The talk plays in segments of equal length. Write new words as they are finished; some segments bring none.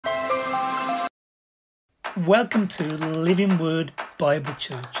Welcome to Living Word Bible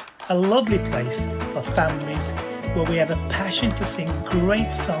Church, a lovely place for families where we have a passion to sing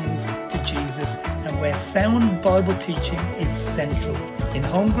great songs to Jesus and where sound Bible teaching is central in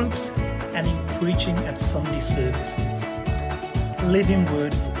home groups and in preaching at Sunday services. Living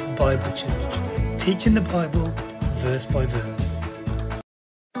Word Bible Church, teaching the Bible verse by verse.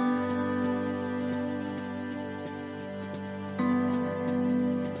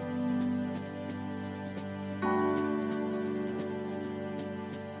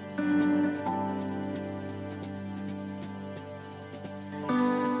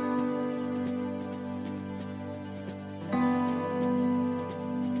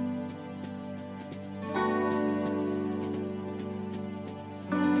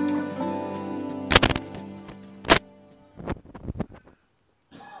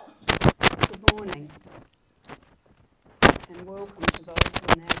 Good morning and welcome to those who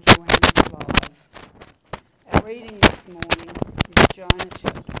are now joining us live. Our reading this morning is Jonah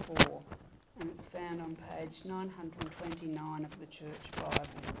chapter 4 and it's found on page 929 of the Church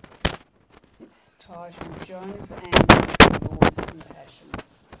Bible. It's titled Jonah's Anger at the Lord's Compassion.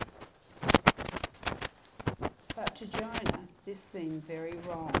 But to Jonah this seemed very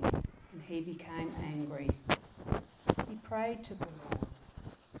wrong and he became angry. He prayed to the Lord.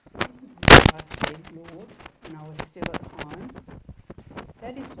 Isn't this what I said, Lord, when I was still at home?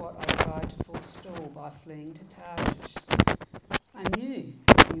 That is what I tried to forestall by fleeing to Tarshish. I knew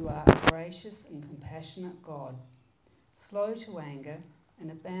you are a gracious and compassionate God, slow to anger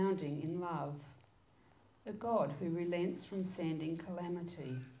and abounding in love, a God who relents from sending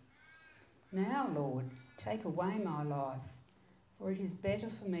calamity. Now, Lord, take away my life, for it is better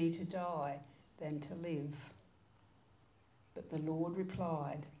for me to die than to live. But the Lord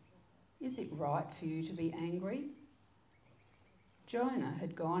replied, Is it right for you to be angry? Jonah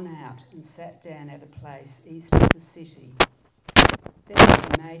had gone out and sat down at a place east of the city. Then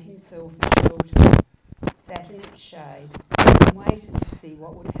he made himself a shelter, sat in its shade, and waited to see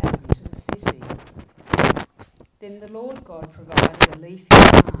what would happen to the city. Then the Lord God provided a leafy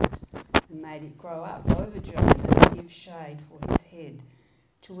plant and made it grow up over Jonah to give shade for his head,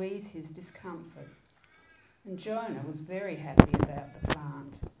 to ease his discomfort. And Jonah was very happy about the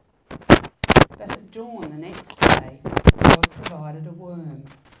plant. But at dawn the next day, God provided a worm,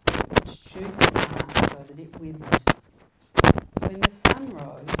 which chewed the plant so that it withered. When the sun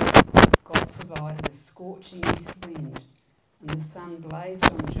rose, God provided a scorching east wind, and the sun blazed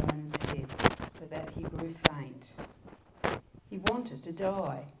on Jonah's head so that he grew faint. He wanted to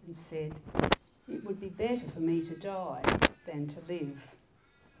die and said, It would be better for me to die than to live.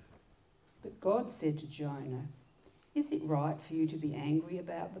 But God said to Jonah, Is it right for you to be angry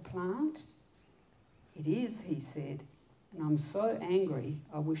about the plant? It is, he said, and I'm so angry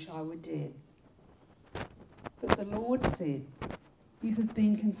I wish I were dead. But the Lord said, You have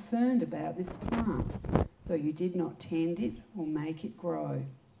been concerned about this plant, though you did not tend it or make it grow.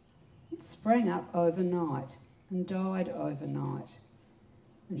 It sprang up overnight and died overnight.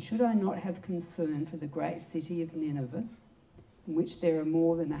 And should I not have concern for the great city of Nineveh, in which there are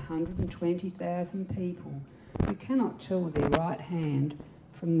more than 120,000 people who cannot tell their right hand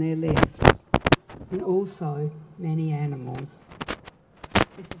from their left, and also many animals?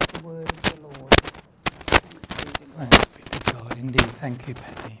 This is the word of the Lord. Thanks be to God. Indeed, thank you,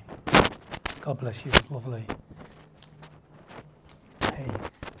 Penny. God bless you, it's lovely. Hey.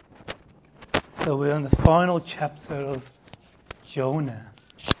 So we're on the final chapter of Jonah.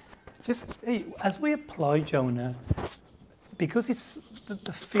 As we apply Jonah, because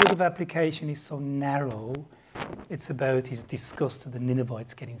the field of application is so narrow, it's about his disgust of the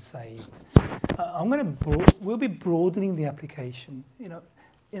Ninevites getting saved. We'll be broadening the application.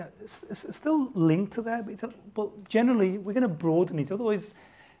 It's still linked to that, but generally we're going to broaden it. Otherwise,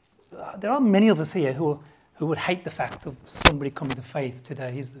 there are many of us here who would hate the fact of somebody coming to faith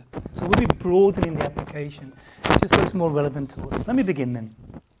today, is there? So we'll be broadening the application, just so it's more relevant to us. Let me begin then.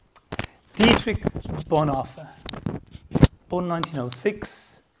 Dietrich Bonhoeffer, born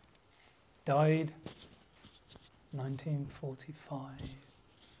 1906, died 1945.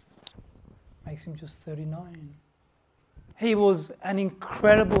 Makes him just 39. He was an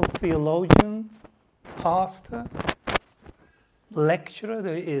incredible theologian, pastor, lecturer,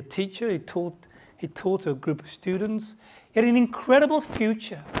 a teacher. He taught a group of students. He had an incredible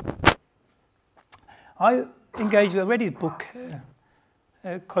future. I read his book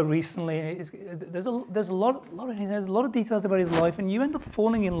quite recently. There's a lot of details about his life, and you end up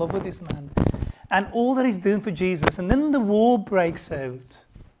falling in love with this man and all that he's doing for Jesus. And then the war breaks out.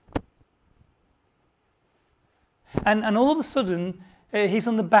 And all of a sudden, he's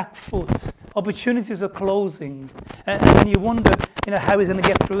on the back foot. Opportunities are closing. And you wonder, how he's going to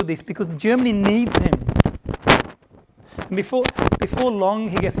get through this, because Germany needs him. And before long,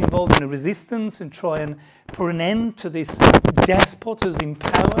 he gets involved in a resistance and try and put an end to this despot who's in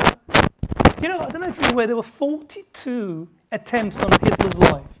power. I don't know if you're aware, there were 42 attempts on Hitler's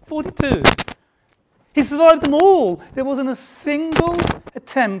life. 42. He survived them all. There wasn't a single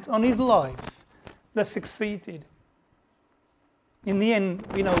attempt on his life that succeeded. In the end,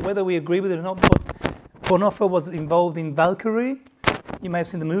 whether we agree with it or not, but Bonhoeffer was involved in Valkyrie. You may have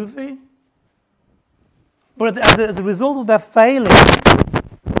seen the movie. But as a result of that failing,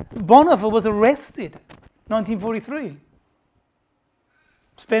 Bonhoeffer was arrested in 1943.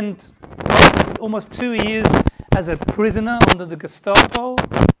 Spent almost 2 years as a prisoner under the Gestapo.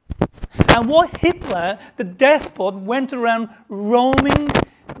 And what Hitler, the despot, went around roaming,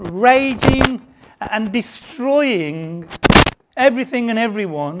 raging, and destroying everything and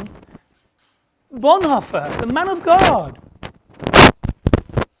everyone. Bonhoeffer, the man of God,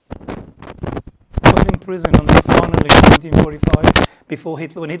 was in prison until finally in 1945, before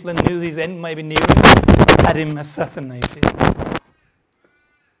Hitler, when Hitler knew his end may be nearing, had him assassinated.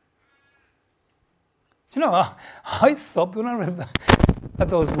 I sobbed when I read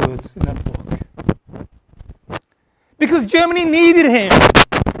those words in that book. Because Germany needed him.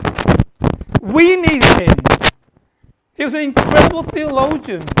 We needed him. He was an incredible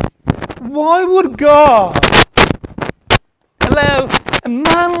theologian. Why would God allow a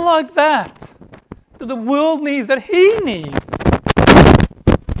man like that the world needs, that he needs,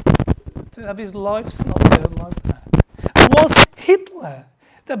 to have his life snuffed out like that? Was Hitler,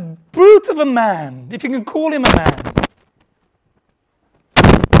 the brute of a man, if you can call him a man,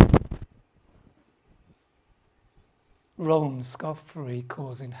 Rome scot-free,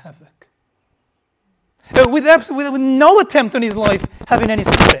 causing havoc, with no attempt on his life having any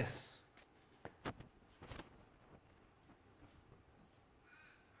success?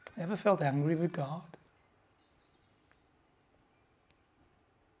 Ever felt angry with God?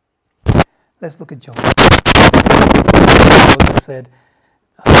 Let's look at Job. God said,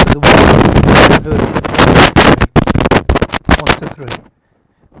 the word, verse 1 to 3,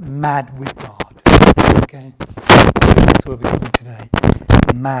 mad with God. Okay, that's where we're going today.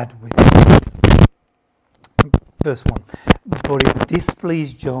 Mad with God. Verse 1. But it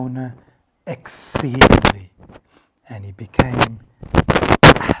displeased Jonah exceedingly, and he became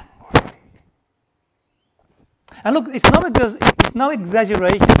angry. And look, it's no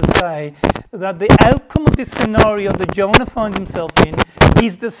exaggeration to say that the outcome of this scenario that Jonah finds himself in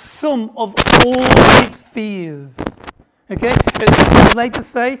is the sum of all his fears. Okay? Translators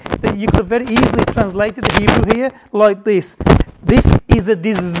say that you could have very easily translated the Hebrew here like this. This is a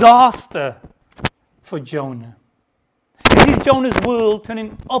disaster for Jonah. This is Jonah's world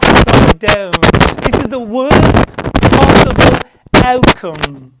turning upside down. This is the worst possible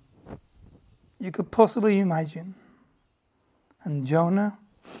outcome you could possibly imagine. And Jonah,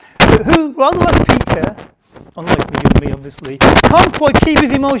 who, rather like Peter, unlike you and me obviously, can't quite keep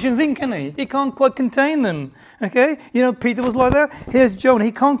his emotions in, can he? He can't quite contain them. Okay? Peter was like that. Here's Jonah.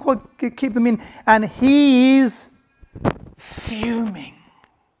 He can't quite keep them in. And he is fuming.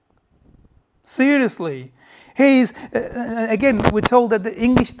 Seriously. He's, again, we're told that the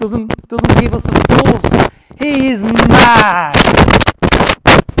English doesn't give us the force. He is mad.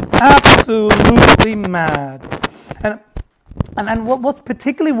 Absolutely mad. And what's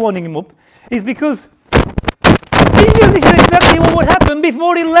particularly winding him up is because he knew this is exactly what would happen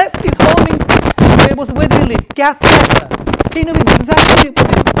before he left his home it was where he lived, Gath-Hepher. He knew exactly what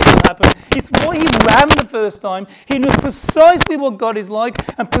would happen. It's why he ran the first time. He knew precisely what God is like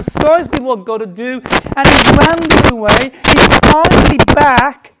and precisely what God would do. And he ran the other way. He's finally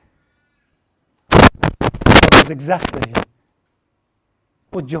back. That was exactly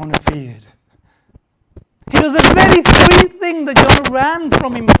what Jonah feared. He does the very thing that Jonah ran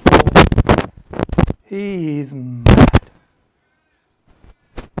from him for. He is mad.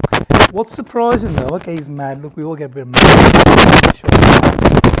 What's surprising though, okay, he's mad. Look, we all get a bit mad.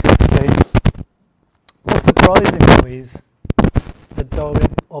 Okay. What's surprising though is the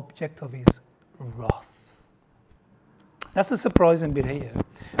direct object of his wrath. That's the surprising bit here.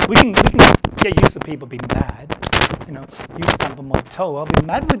 We can get used to people being mad. You stamp on my toe, I'll be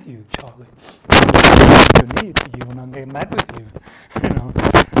mad with you, Charlie. You need to you, and I'll get mad with you.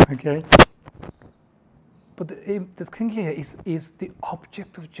 Okay. But the thing here is the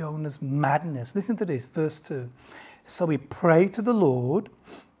object of Jonah's madness. Listen to this, verse 2. So he prayed to the Lord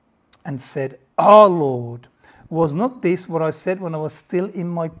and said, "Our Lord, was not this what I said when I was still in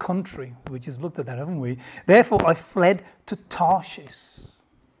my country?" We just looked at that, haven't we? Therefore I fled to Tarshish.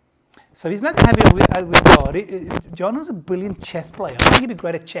 So he's not having it with God. Jonah's a brilliant chess player. I think he'd be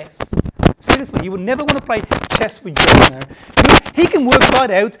great at chess. Seriously, you would never want to play chess with Jonah. He can work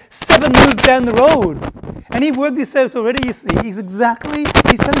God out 7 moves down the road. And he worked this out already, you see. He's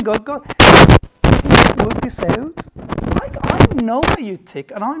telling God, did you work this out? I know how you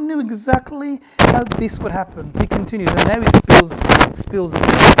tick, and I knew exactly how this would happen. He continues, and now he spills the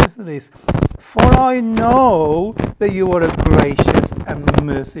rest. Listen to this. For I know that you are a gracious and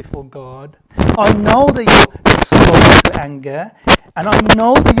merciful God. I know that you're slow to anger, and I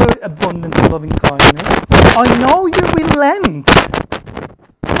know that you're abundant in loving kindness. I know you relent.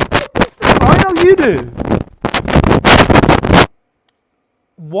 I know you do.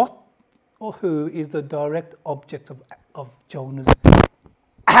 What or who is the direct object of Jonah's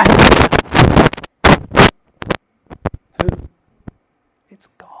anger? Who? It's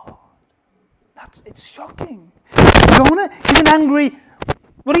God. It's shocking. Jonah isn't angry.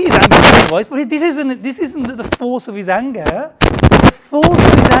 Well, he is angry otherwise, but this isn't the force of his anger. The force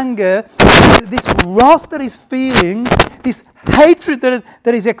of his anger, this wrath that he's feeling, this hatred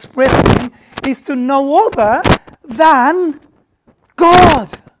that he's expressing, is to no other than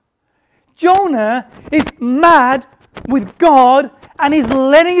God. Jonah is mad with God and he's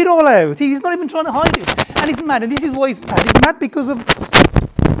letting it all out. He's not even trying to hide it. And he's mad. And this is why he's mad. He's mad because of,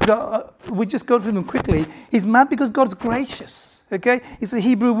 we just go through them quickly. He's mad because God's gracious. Okay? It's a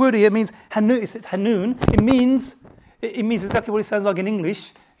Hebrew word here. It means hanun. It's hanun. It means exactly what it sounds like in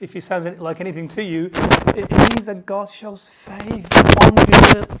English. If it sounds like anything to you, it means that God shows favour,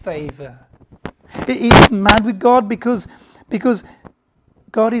 undeserved favour. He's mad with God because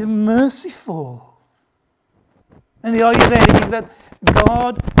God is merciful. And the idea there is that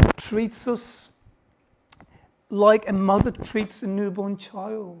God treats us like a mother treats a newborn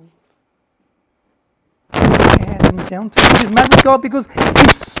child. Cared and gentle. He's mad with God because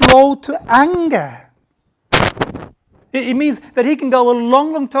he's slow to anger. It means that he can go a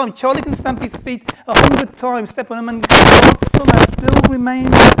long, long time. Charlie can stamp his feet 100 times, step on him, and God somehow still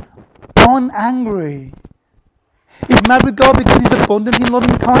remains unangry. He's mad with God because he's abundant in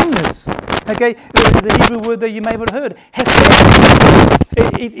loving kindness. Okay, the Hebrew word that you may have heard,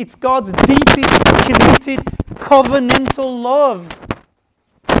 it's God's deepest, committed, covenantal love.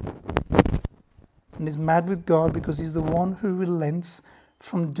 And he's mad with God because he's the one who relents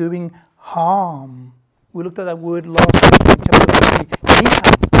from doing harm. We looked at that word last week in chapter 3.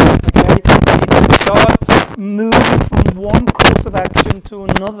 Okay, it's God moving from one course of action to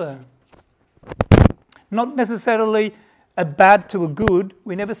another. Not necessarily a bad to a good.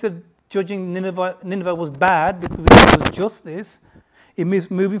 We never said judging Nineveh was bad because it was justice. It means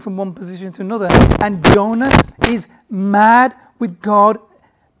moving from one position to another. And Jonah is mad with God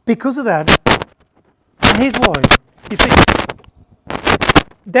because of that. And here's why. You see,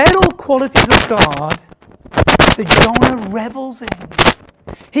 they're all qualities of God that Jonah revels in.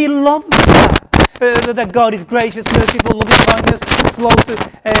 He loves that God is gracious, merciful, loving kindness, slow to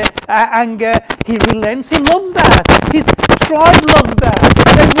anger. He relents. He loves that. His tribe loves that.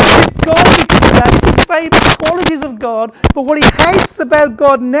 They worship God because of that. It's his favourite qualities of God. But what he hates about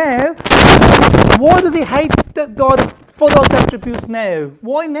God now, why does he hate that God for those attributes now?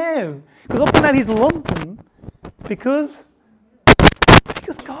 Why now? Because up to now he's loved them. Because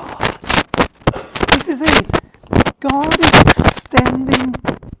God. This is it. God is extending.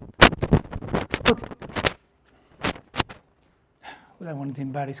 Look, without wanting to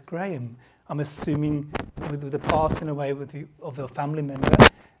embarrass Graham, I'm assuming with the passing away of a family member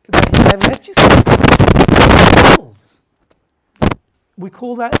that he may have left you something. We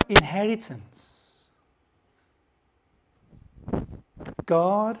call that inheritance.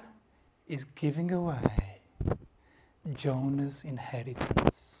 God is giving away Jonah's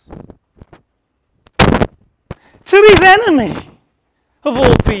inheritance to his enemy, of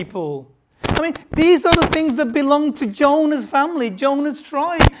all people. I mean, these are the things that belong to Jonah's family, Jonah's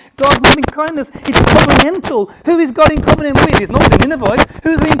tribe. God's loving kindness is covenantal. Who is God in covenant with? It's not the Ninevites.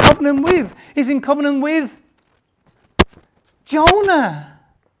 Who is he in covenant with? He's in covenant with Jonah.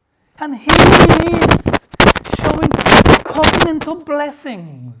 And here he is, showing covenantal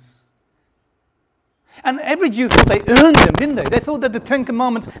blessings. And every Jew thought they earned them, didn't they? They thought that the Ten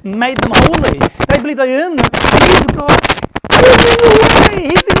Commandments made them holy. They believed they earned them. And here's God giving away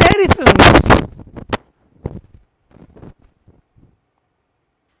his inheritance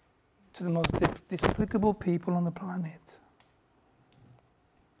to the most despicable people on the planet.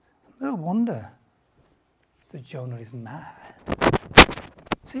 No wonder that Jonah is mad.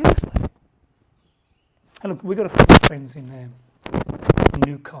 Seriously. And look, we've got a couple of friends in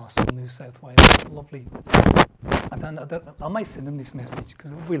Newcastle, New South Wales, lovely I might send them this message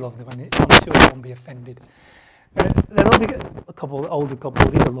because we love them and I'm sure they won't be offended. They're a couple, older couple,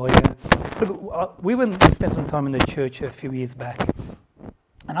 he's a lawyer. Look, we went and spent some time in the church a few years back.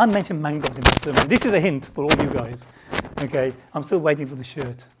 And I mentioned mangoes in the sermon. This is a hint for all you guys. Okay, I'm still waiting for the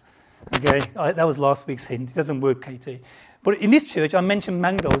shirt. Okay, that was last week's hint. It doesn't work, Katie. But in this church, I mentioned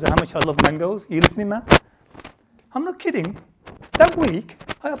mangoes and how much I love mangoes. Are you listening, Matt? I'm not kidding. That week,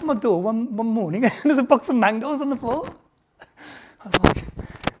 I opened my door one morning and there's a box of mangoes on the floor. I was like,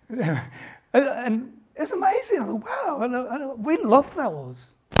 and it's amazing. I thought, wow, we loved that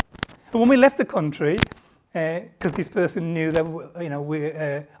was. And when we left the country, because this person knew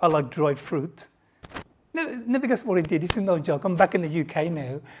that I like dried fruit. Never guess what he did. This is no joke. I'm back in the UK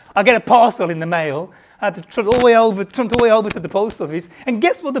now. I get a parcel in the mail. I had to trot all the way over to the post office. And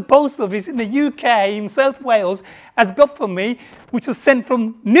guess what the post office in the UK, in South Wales, has got for me, which was sent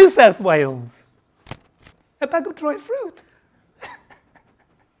from New South Wales? A bag of dried fruit.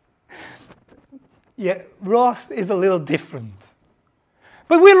 Yeah, Ross is a little different.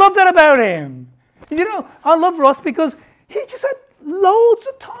 But we love that about him. You know, I love Ross because he just had loads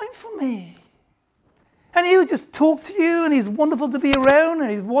of time for me. And he would just talk to you, and he's wonderful to be around,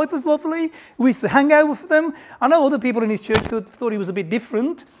 and his wife was lovely. We used to hang out with them. I know other people in his church thought he was a bit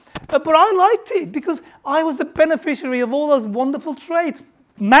different, but I liked it because I was the beneficiary of all those wonderful traits.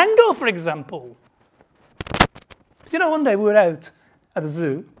 Mango, for example. You know, one day we were out at the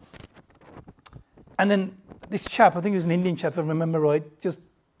zoo, and then this chap, I think he was an Indian chap, if I remember right, just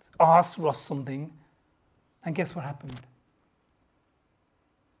asked Ross something, and guess what happened?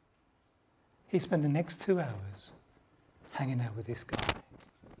 He spent the next 2 hours hanging out with this guy.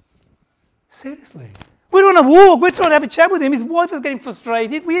 Seriously. We were on a walk. We're trying to have a chat with him. His wife was getting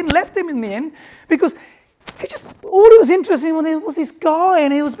frustrated. We hadn't left him in the end because all he was interested in was this guy,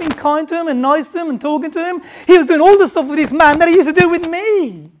 and he was being kind to him and nice to him and talking to him. He was doing all the stuff with this man that he used to do with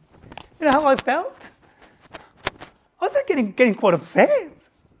me. You know how I felt? I was getting quite upset.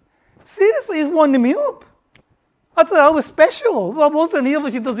 Seriously, he was winding me up. I thought I was special. Well, I wasn't. He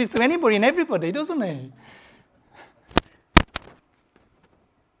obviously does this to anybody and everybody, doesn't he?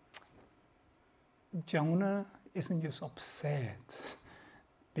 Jonah isn't just upset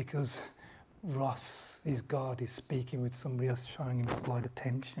because Ross, his God, is speaking with somebody else, showing him slight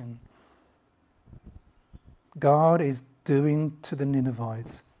attention. God is doing to the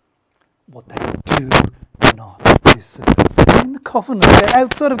Ninevites what they do not deserve. They're in the covenant. They're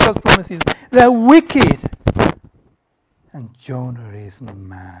outside of God's promises. They're wicked. And Jonah is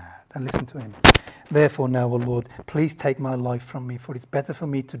mad. And listen to him. Therefore now, O Lord, please take my life from me, for it's better for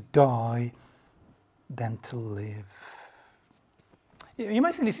me to die than to live. You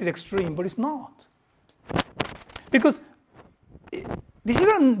might think this is extreme, but it's not. Because this is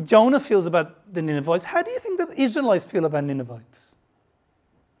how Jonah feels about the Ninevites. How do you think the Israelites feel about Ninevites?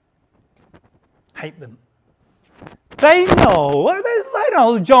 Hate them. They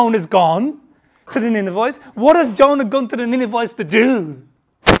know Jonah's gone to the Ninevites. What has Jonah gone to the Ninevites to do?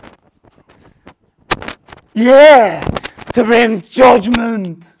 Yeah, to bring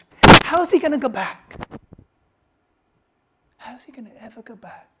judgment. How is he going to go back? How is he going to ever go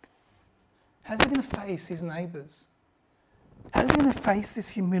back? How is he going to face his neighbours? How is he going to face this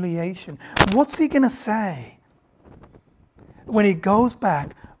humiliation? What's he going to say when he goes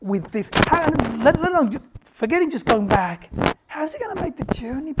back with this? Forgetting just going back, how is he going to make the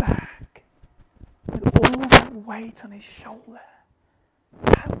journey back with all that weight on his shoulder?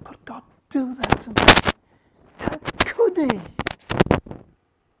 How could God do that to me? How could he?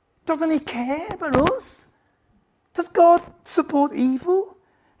 Doesn't he care about us? Does God support evil?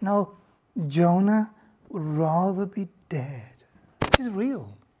 No, Jonah would rather be dead, which is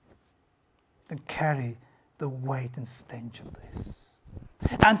real, than carry the weight and stench of this.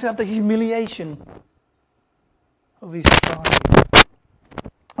 And to have the humiliation of his child.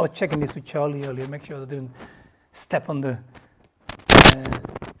 I was checking this with Charlie earlier, make sure I didn't step on the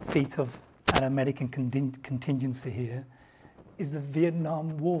feet of an American contingency here. Is the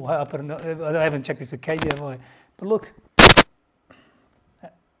Vietnam War. I haven't checked this with Katie, have I? But look,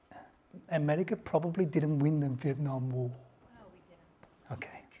 America probably didn't win the Vietnam War. No, we didn't.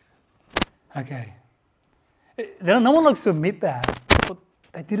 Okay. No one likes to admit that, but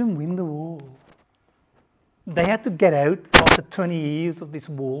they didn't win the war. They had to get out after 20 years of this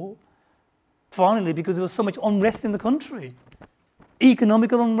war, finally, because there was so much unrest in the country.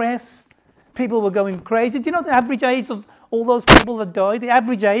 Economical unrest, people were going crazy. Do you know the average age of all those people that died? The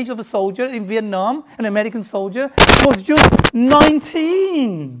average age of a soldier in Vietnam, an American soldier, was just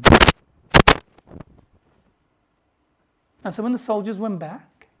 19. And so when the soldiers went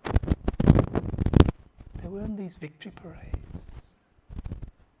back, they were on these victory parades.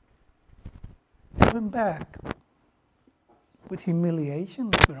 They went back with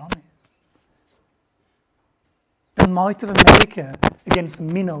humiliation, if we're honest. The might of America against a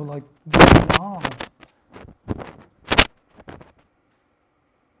minnow like Vietnam.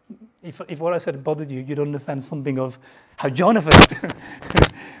 If what I said bothered you, you'd understand something of how Jonah felt,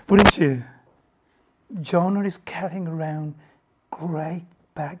 wouldn't you? Jonah is carrying around great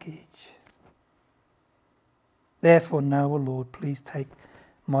baggage. Therefore now, O Lord, please take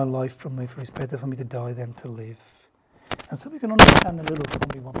my life from me, for it's better for me to die than to live. And so we can understand a little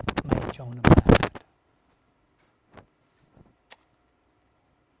probably what made Jonah mad.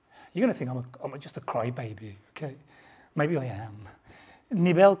 You're going to think I'm just a crybaby, okay? Maybe I am.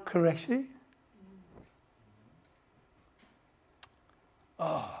 Nibel Qureshi.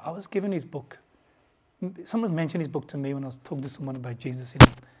 Oh, I was given his book. Someone mentioned his book to me when I was talking to someone about Jesus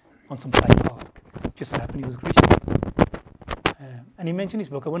on some play park. Just so happened he was a Christian. And he mentioned his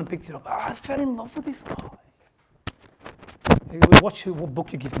book. I went and picked it up. Oh, I fell in love with this guy. Watch what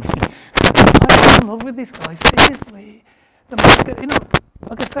book you give me. I fell in love with this guy, seriously.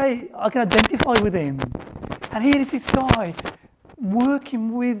 Like I say, I can identify with him. And here is this guy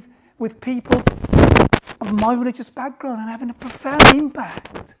working with people of my religious background and having a profound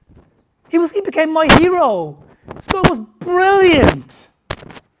impact. He became my hero. This guy was brilliant.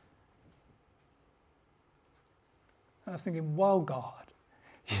 I was thinking, wow, God,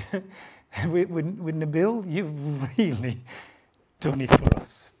 with Nabil, you've really done it for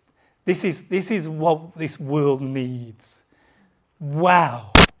us. This is what this world needs.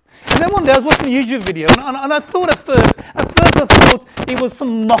 Wow. And then one day I was watching a YouTube video and I thought at first I thought it was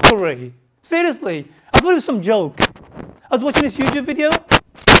some mockery. Seriously, I thought it was some joke. I was watching this YouTube video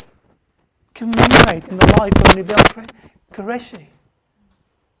commemorating the life of Nibel Qureshi.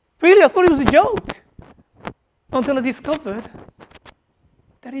 Really, I thought it was a joke. Until I discovered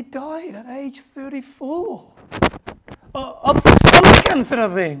that he died at age 34 of stomach cancer,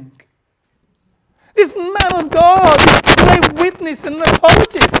 I think. This man of God, this great witness and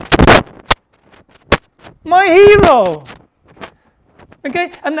apologist, my hero.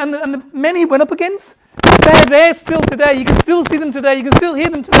 Okay, and the men he went up against, they're there still today. You can still see them today. You can still hear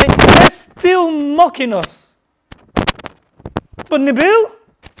them today. They're still mocking us. But Nabil,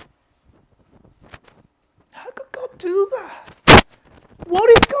 how could God do that? What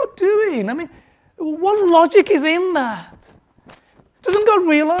is God doing? I mean, what logic is in that? Doesn't God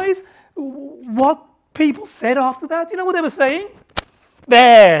realize what people said after that? You know what they were saying?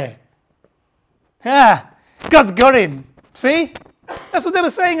 There. God's got him. See? That's what they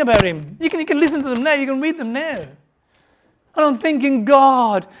were saying about him. You can listen to them now. You can read them now. And I'm thinking,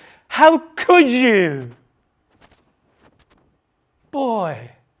 God, how could you? Boy,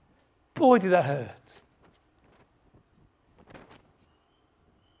 did that hurt.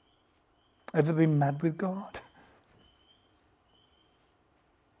 Ever been mad with God?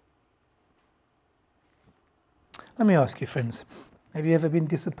 Let me ask you, friends, have you ever been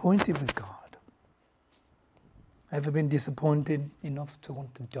disappointed with God? Ever been disappointed enough to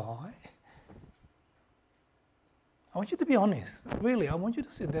want to die? I want you to be honest. Really, I want you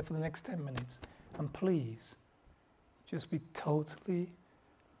to sit there for the next 10 minutes and please just be totally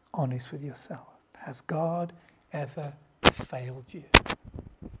honest with yourself. Has God ever failed you?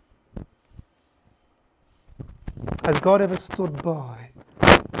 Has God ever stood by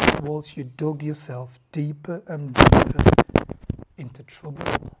whilst you dug yourself deeper and deeper into trouble,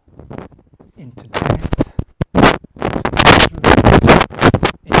 into debt,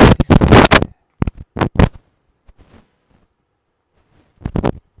 into despair?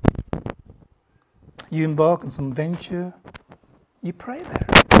 You embark on some venture, you pray about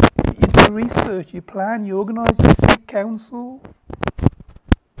it, you do research, you plan, you organise, you seek counsel.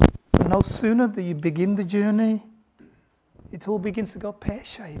 And no sooner do you begin the journey, it all begins to go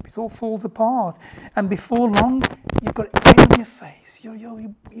pear-shaped. It all falls apart. And before long, you've got egg on your face. You're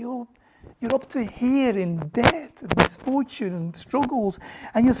up to here in debt and misfortune and struggles.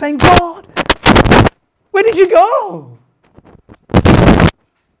 And you're saying, God, where did you go?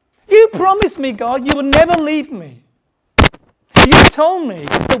 You promised me, God, you would never leave me. You told me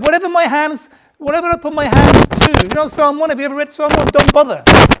that whatever I put my hands to, you know Psalm 1, have you ever read Psalm 1? Don't bother.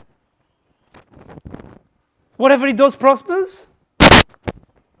 Whatever he does prospers?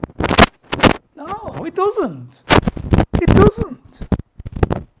 No, it doesn't. It doesn't.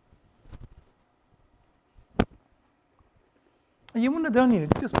 And you wonder, don't you,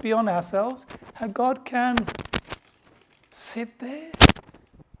 just beyond ourselves, how God can sit there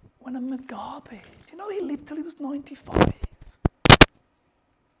when I'm a garbage. You know, he lived till he was 95.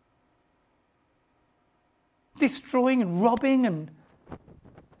 destroying and robbing and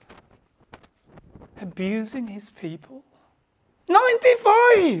abusing his people.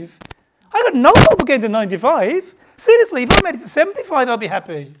 95! I got no hope of getting to 95. Seriously, if I made it to 75, I'd be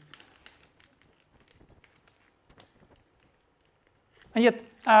happy. And yet,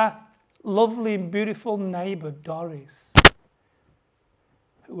 our lovely and beautiful neighbour, Doris,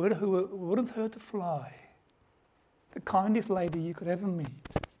 who wouldn't hurt a fly, the kindest lady you could ever meet,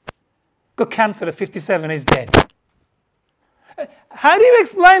 got cancer at 57, is dead. How do you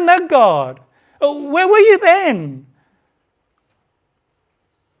explain that, God? Where were you then?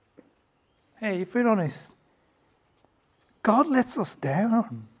 Hey, if we're honest, God lets us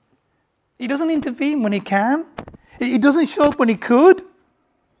down. He doesn't intervene when he can. He doesn't show up when he could.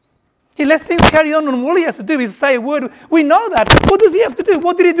 He lets things carry on, and all he has to do is say a word. We know that. What does he have to do?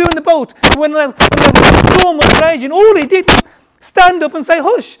 What did he do in the boat when the storm was raging? All he did was stand up and say,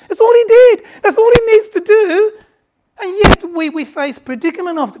 hush. That's all he did. That's all he needs to do. And yet we face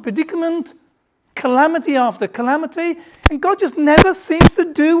predicament after predicament, calamity after calamity, and God just never seems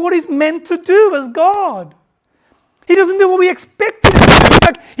to do what he's meant to do as God. He doesn't do what we expect him to do. In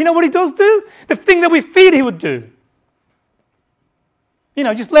fact, you know what he does do? The thing that we feared he would do. You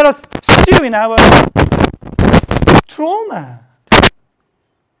know, just let us stew in our trauma.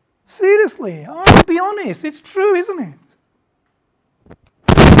 Seriously, I'll be honest, it's true, isn't it?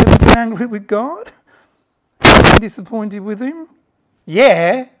 Have you ever been angry with God? Have you been disappointed with him?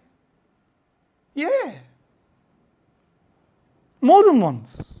 Yeah. Yeah. More than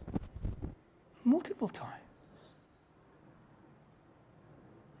once. Multiple times.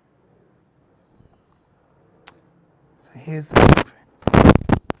 So here's the thing, friends.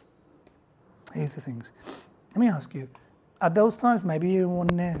 Here's the things. Let me ask you, at those times, maybe you don't want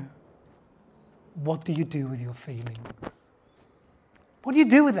to know, what do you do with your feelings? What do you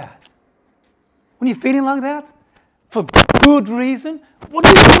do with that? When you're feeling like that, for good reason, what do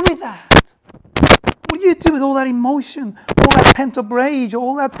you do with that? What do you do with all that emotion, all that pent-up rage,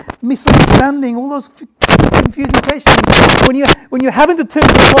 all that misunderstanding, all those confusing questions, when you're having to turn to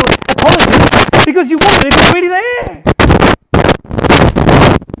apology because you wonder if it's really there?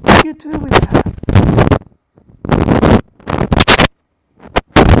 What do you do with that?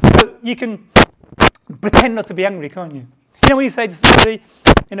 You can pretend not to be angry, can't you? You know when you say to somebody,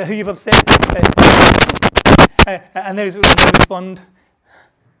 you know, who you've upset, and they respond,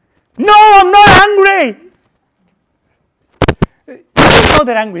 "No, I'm not angry." You know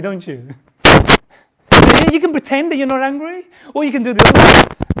they're angry, don't you? You can pretend that you're not angry, or you can do the other way.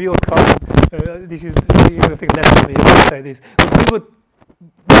 We all calm. This is, you're going to think less of me when I say this. We would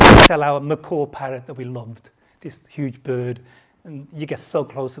tell our macaw parrot that we loved, this huge bird, and you get so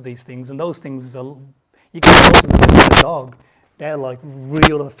close to these things, and those things are, you get close to a dog. They're like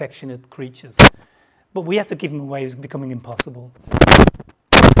real affectionate creatures. But we had to give them away. It was becoming impossible.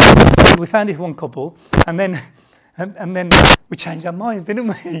 So we found this one couple, and then we changed our minds, didn't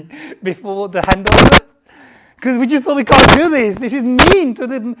we? Before the handover. Because we just thought, we can't do this. This is mean to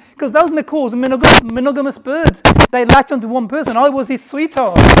them. Because those macaws are monogamous birds. They latch onto one person. I was his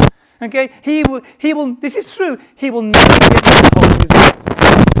sweetheart. Okay? He will, this is true, he will never get hold of his wife.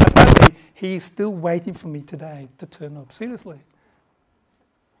 Apparently, he's still waiting for me today to turn up. Seriously.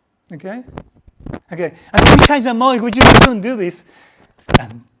 Okay? Okay. And then we changed our mind. We just don't do this.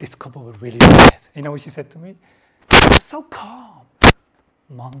 And this couple were really upset. You know what she said to me? You're so calm.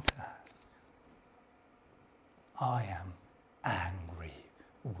 Montez, I am angry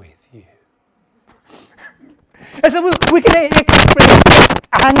with you. And so we can express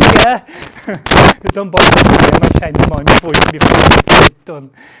anger. Don't bother me. I'm not changing mine before it's done.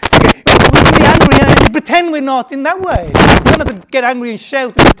 Okay. We can be angry and pretend we're not in that way. You don't have to get angry and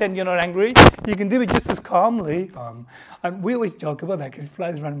shout and pretend you're not angry. You can do it just as calmly. And we always joke about that because it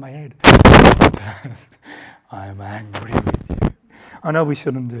flies around my head. I'm angry with you. I know we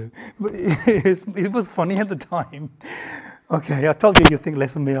shouldn't do, but it was funny at the time. Okay, I told you you'd think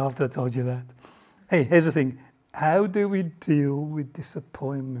less of me after I told you that. Hey, here's the thing. How do we deal with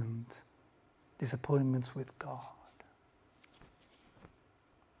disappointment? Disappointments with God.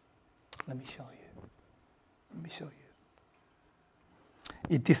 Let me show you. Let me show you.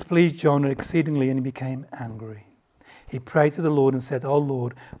 It displeased Jonah exceedingly, and he became angry. He prayed to the Lord and said, "O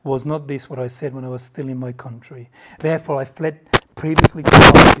Lord, was not this what I said when I was still in my country? Therefore I fled previously to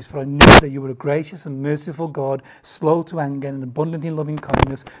Tarshish, for I knew that you were a gracious and merciful God, slow to anger and abundant in loving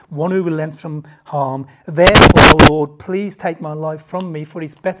kindness, one who relents from harm. Therefore, O Lord, please take my life from me, for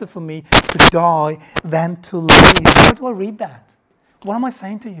it's better for me to die than to live." How do I read that? What am I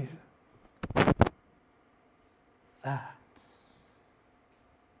saying to you? That's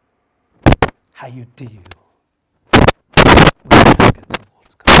how you deal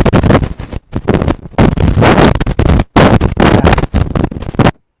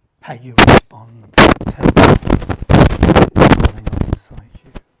how you respond. Tell me what's going on inside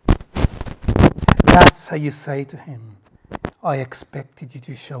you. That's how you say to him, I expected you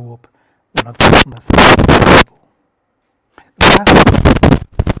to show up when I got myself in trouble. That's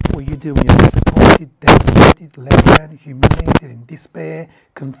what you do when you're disappointed, devastated, let down, humiliated, in despair,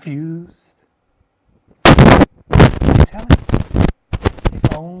 confused. Tell him,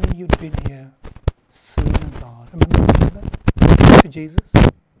 if only you'd been here sooner, God. Remember you said that to Jesus?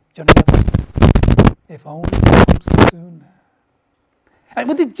 Johnny Depp? If only you'd come sooner. And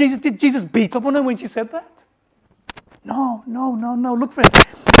what did Jesus beat up on her when she said that? No. Look, friends,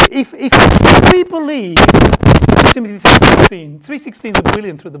 if we believe, Timothy 3:16 is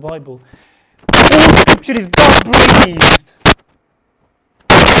brilliant through the Bible. All scripture is God-breathed.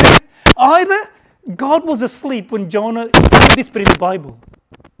 Either God was asleep when Jonah did this bit in the Bible.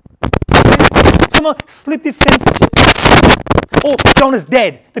 Someone slipped his censorship. Or Jonah's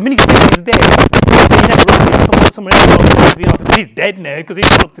dead. The minute he says he's dead, he never wrote it. Someone else wrote it. But he's dead now because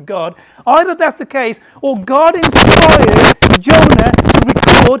he's up to God. Either that's the case, or God inspired Jonah to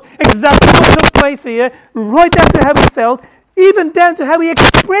record exactly what took place here, right down to how he felt, even down to how he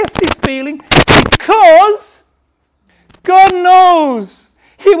expressed his feeling, because God knows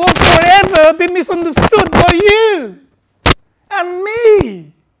he will forever be misunderstood by you and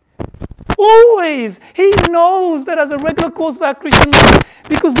me. Always. He knows that as a regular course of our Christian life,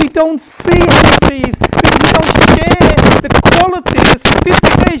 because we don't see how he sees, because we don't share the quality, the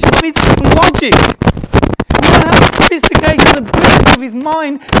sophistication of his logic. We don't have the sophistication and ability of his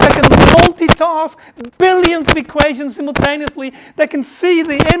mind that can multitask billions of equations simultaneously, that can see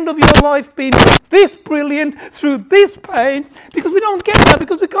the end of your life being this brilliant through this pain, because we don't get that,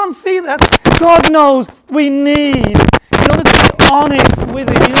 because we can't see that. God knows we need, in order to be honest with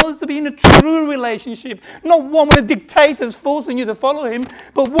him, in order to be in a true relationship, not one where a dictator is forcing you to follow him,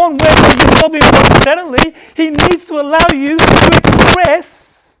 but one where you love him voluntarily, he needs to allow you to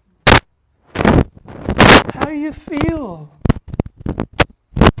express how you feel.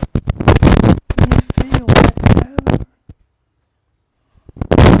 You feel let down.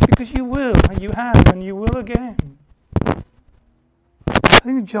 Because you will, and you have, and you will again. I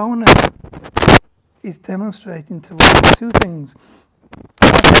think Jonah is demonstrating to us two things.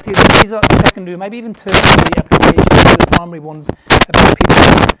 These are secondary, maybe even tertiary applications. The primary ones about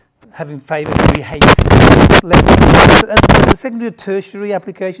people having favour, we hate. The secondary or tertiary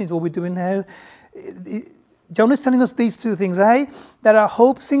application is what we're doing now. Jonah is telling us these two things. A, that our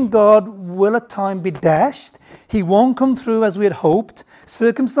hopes in God will at times be dashed. He won't come through as we had hoped.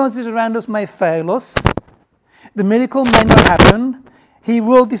 Circumstances around us may fail us. The miracle may not happen. He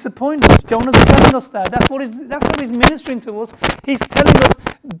will disappoint us. Jonah's telling us that. That's how he's ministering to us. He's telling us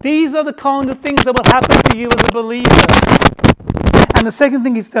these are the kind of things that will happen to you as a believer. And the second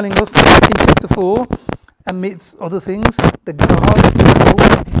thing he's telling us in chapter 4, amidst other things, that God will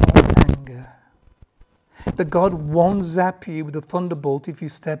with your anger. That God won't zap you with a thunderbolt if you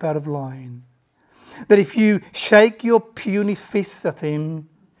step out of line. That if you shake your puny fists at him,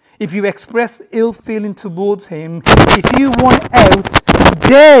 if you express ill feeling towards him, if you want out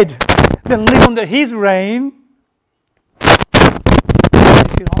dead than live under his reign,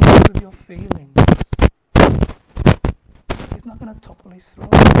 if you're honest with your feelings, he's not going to topple his throne.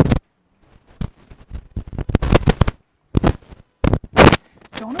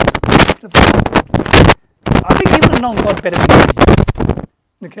 Jonah's I think he would have known God better than me.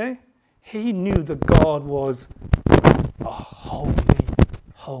 Okay? He knew that God was a holy,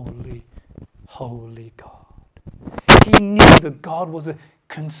 holy, holy God. He knew that God was a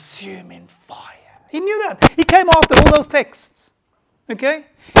consuming fire. He knew that. He came after all those texts. Okay?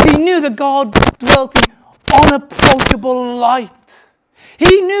 He knew that God dwelt in unapproachable light.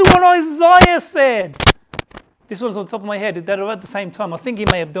 He knew what Isaiah said. This was on top of my head. They were at the same time. I think he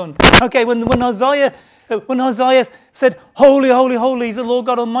may have done. Okay, when Isaiah said, holy, holy, holy is the Lord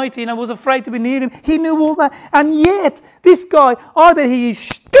God Almighty, and I was afraid to be near him, he knew all that. And yet, this guy, either he is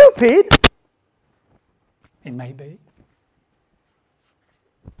stupid, it may be,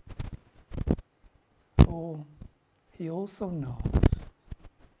 or he also knows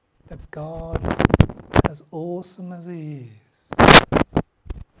that God, as awesome as he is,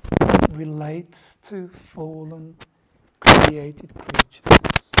 relates to fallen, created creatures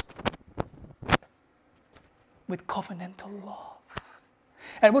with covenantal love.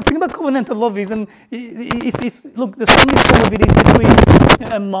 And what the thing about covenantal love is, and look, the strongest form of it is between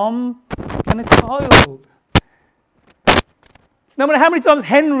a mom and a child. No matter how many times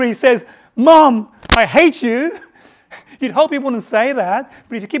Henry says, Mom, I hate you, you'd hope he wouldn't say that,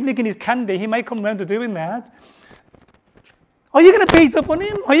 but if you keep nicking his candy, he may come round to doing that. Are you going to beat up on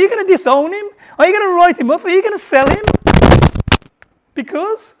him? Are you going to disown him? Are you going to write him off? Are you going to sell him?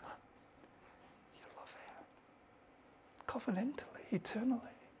 Because you love him covenantally, eternally.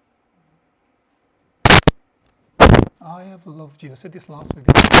 I have loved you. I said this last week.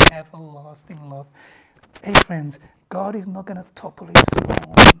 This everlasting love. Hey friends, God is not going to topple his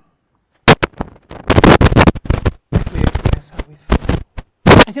throne if we express how we feel.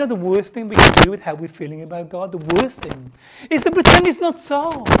 And you know the worst thing we can do with how we're feeling about God? The worst thing is to pretend it's not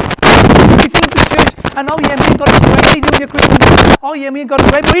so. You think to church and oh yeah, me and God is great. He's doing your Christian. Oh yeah, me and God is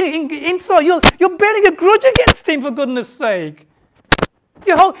great. But inside you're bearing a grudge against him, for goodness sake.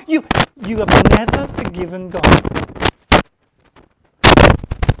 You have never forgiven God.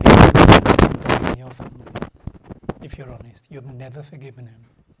 In your family, if you're honest, you have never forgiven him.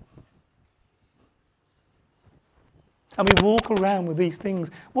 And we walk around with these things.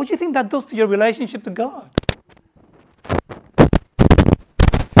 What do you think that does to your relationship to God?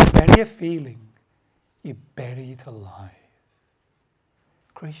 You bury a feeling, you bury it alive.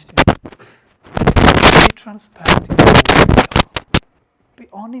 Christian, be transparent in your walk with God. Be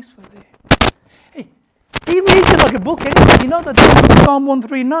honest with it. Hey, he reads it like a book anyway. You know that Psalm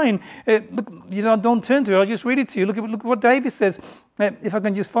 139. Look, don't turn to it. I'll just read it to you. Look what David says. If I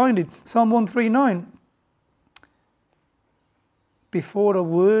can just find it. Psalm 139. Before a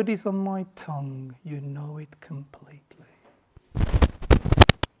word is on my tongue, you know it completely.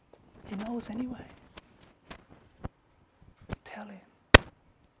 He knows anyway. Tell him.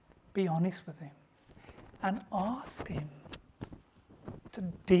 Be honest with him. And ask him to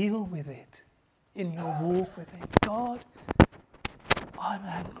deal with it in your walk with him. God, I'm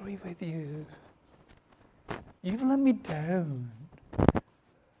angry with you. You've let me down.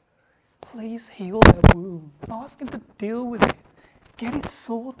 Please heal that wound. Ask him to deal with it. Get it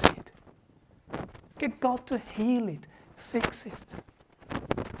sorted. Get God to heal it. Fix it.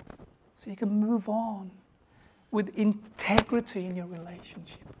 So you can move on with integrity in your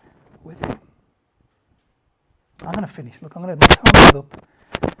relationship with him. I'm going to finish. Look, my time is up.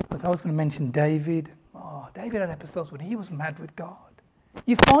 Look, I was going to mention David. Oh, David had episodes when he was mad with God.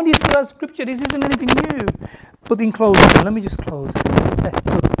 You find it throughout Scripture. This isn't anything new. But in closing, let me just close.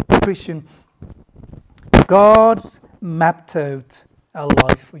 Look, Christian, God's mapped out our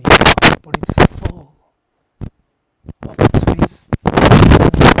life for you, but it's full of twists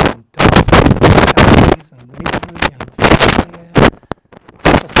and darkness and misery and failure.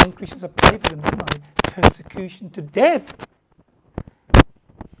 For some Christians, I pray for them, don't I? Persecution to death.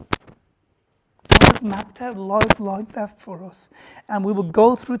 God has mapped out lives like that for us, and we will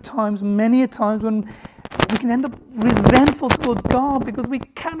go through times, many a times, when we can end up resentful towards God because we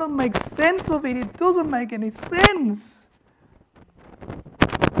cannot make sense of it. It doesn't make any sense.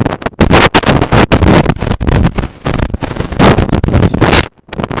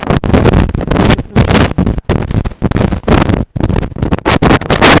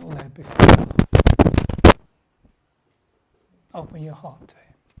 Open your heart to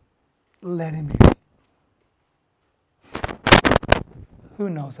him. Let him in. Who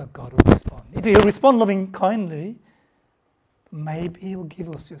knows how God will respond? If he'll respond loving kindly, maybe he'll give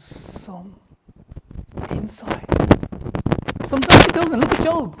us just some insight. Sometimes he doesn't. Look at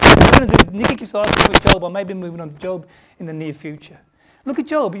Job. Nikki keeps asking for Job. I may be moving on to Job in the near future. Look at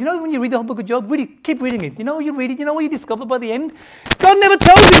Job. You know when you read the whole book of Job, really keep reading it. You know what you read it, you know what you discover by the end? God never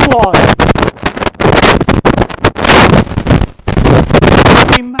tells you why.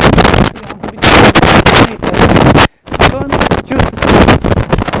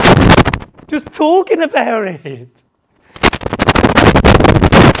 Just talking about it.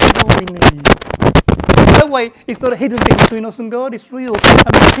 That's all we need. That way, it's not a hidden thing between us and God, it's real.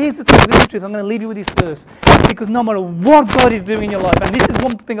 And here's the thing, this is the truth. I'm going to leave you with this verse. Because no matter what God is doing in your life, and this is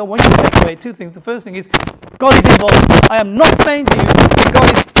one thing I want you to take away, two things. The first thing is, God is involved. I am not saying to you that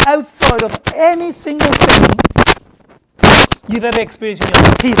God is outside of any single thing you've ever experienced in your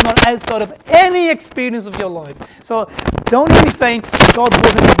life. He's not outside of any experience of your life. So don't hear me saying God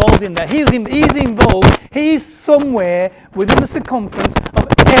wasn't involved in that. He's involved. He's somewhere within the circumference of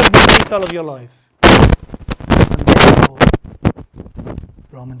every detail of your life. And therefore,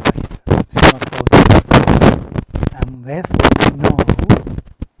 Romans 8, see my closing. And therefore we know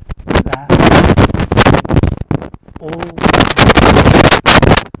that all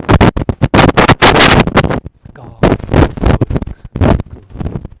God works good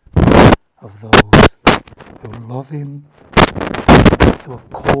of those who love him, who are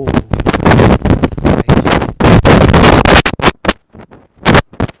called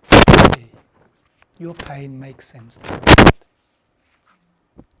according. Your pain makes sense to God.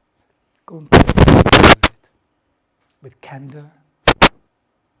 Go and pray for it. with candour,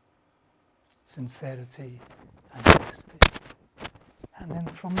 sincerity and honesty. And then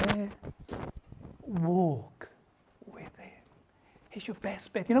from there, walk with him. He's your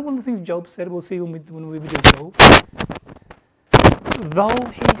best bet. You know one of the things Job said, we'll see when we do Job?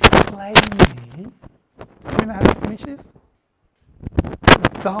 Though he slay me, you know how it finishes?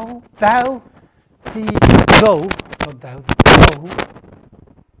 Though he do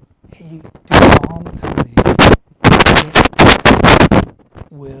harm to me, yet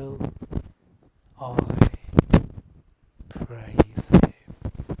will I praise him.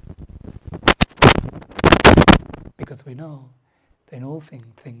 Because we know that in all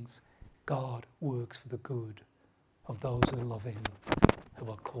things God works for the good of those who love him, who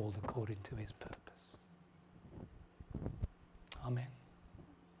are called according to his purpose. Amen.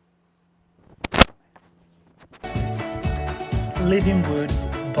 Living Word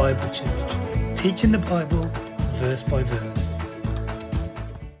Bible Church, teaching the Bible verse by verse.